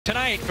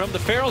Tonight from the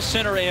Farrell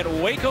Center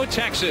in Waco,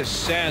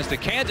 Texas, as the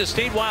Kansas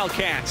State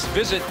Wildcats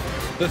visit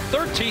the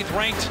 13th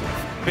ranked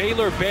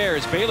Baylor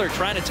Bears. Baylor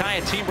trying to tie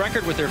a team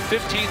record with their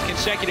 15th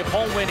consecutive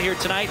home win here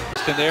tonight.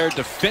 And they're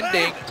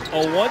defending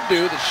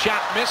Owundu. The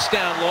shot missed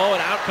down low,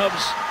 and out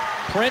comes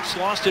Prince.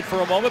 Lost it for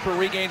a moment, but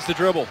regains the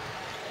dribble.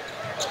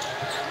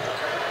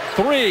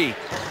 Three.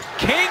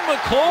 King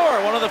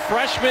McClure, one of the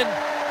freshmen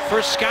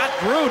for Scott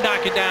Drew,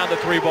 knocking down the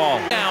three ball.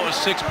 Now with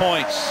 6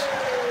 points.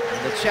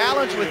 The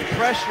challenge with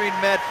pressuring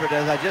Medford,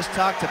 as I just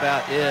talked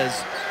about,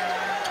 is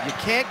you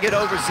can't get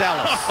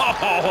overzealous.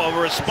 Oh,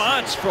 a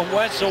response from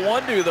Wes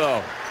Owundu,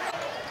 though.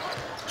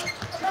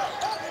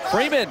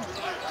 Freeman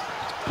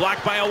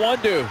blocked by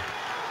Owundu.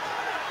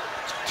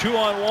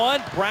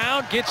 2-on-1.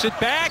 Brown gets it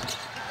back.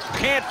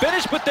 Can't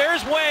finish, but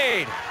there's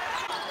Wade.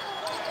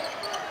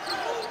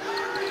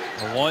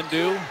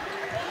 Owundu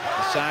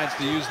decides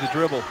to use the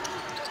dribble.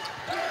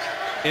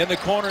 In the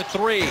corner,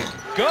 three.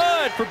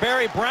 Good for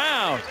Barry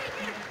Brown.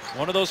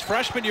 One of those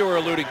freshmen you were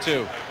alluding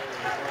to.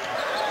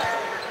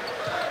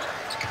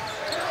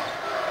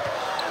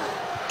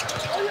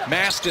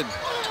 Maston.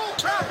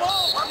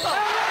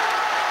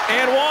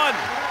 And one.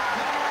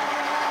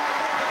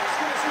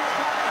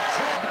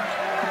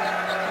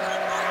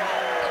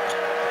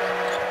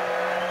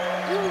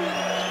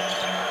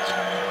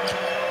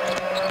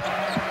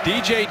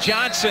 DJ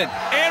Johnson.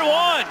 And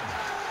one.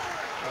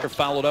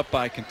 Followed up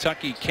by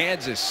Kentucky,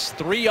 Kansas.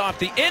 Three off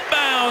the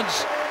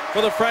inbounds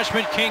for the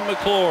freshman King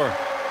McClure.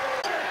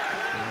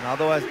 And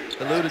although I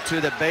alluded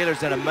to that Baylor's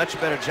done a much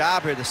better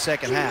job here the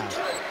second half,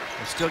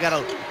 they still got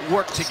to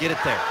work to get it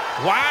there.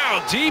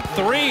 Wow, deep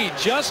three,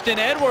 Justin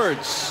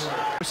Edwards.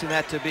 Forcing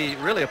that to be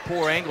really a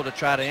poor angle to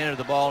try to enter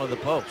the ball into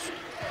the post.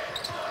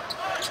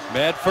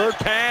 Medford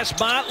pass,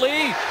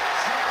 Motley.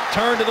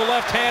 Turn to the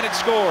left hand and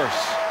scores.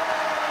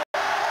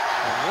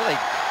 A really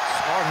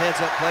smart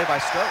heads-up play by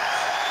Stokes.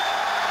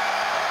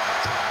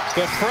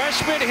 The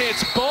freshman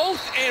hits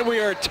both, and we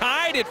are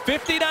tied at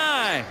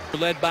 59.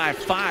 Led by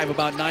 5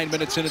 about 9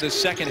 minutes into the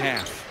second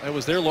half. That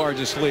was their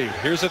largest lead.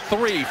 Here's a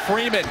three.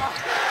 Freeman.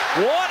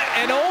 What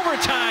an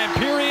overtime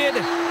period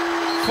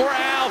for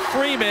Al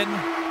Freeman.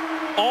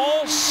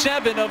 All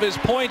 7 of his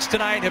points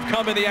tonight have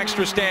come in the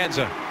extra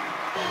stanza.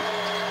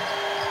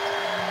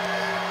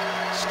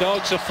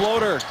 Stokes a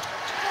floater.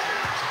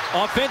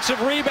 Offensive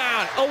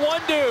rebound.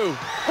 Owundu.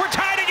 We're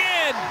tied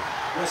again.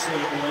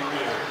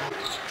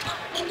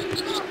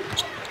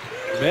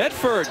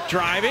 Medford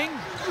driving,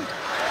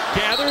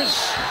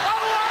 gathers,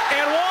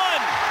 and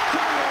one.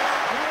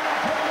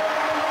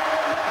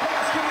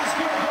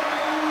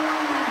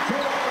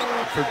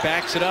 Medford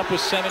backs it up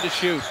with 7 to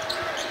shoot.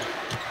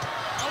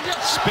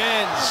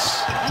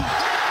 Spins.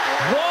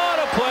 What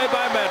a play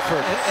by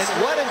Medford.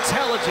 And what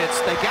intelligence.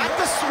 They got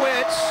the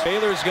switch.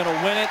 Baylor's going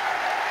to win it.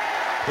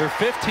 Their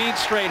 15th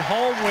straight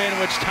home win,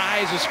 which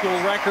ties a school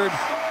record.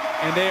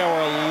 And they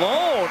are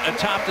alone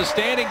atop the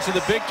standings of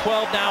the Big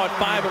 12 now at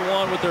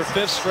 5-1 with their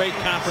 5th straight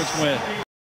conference win.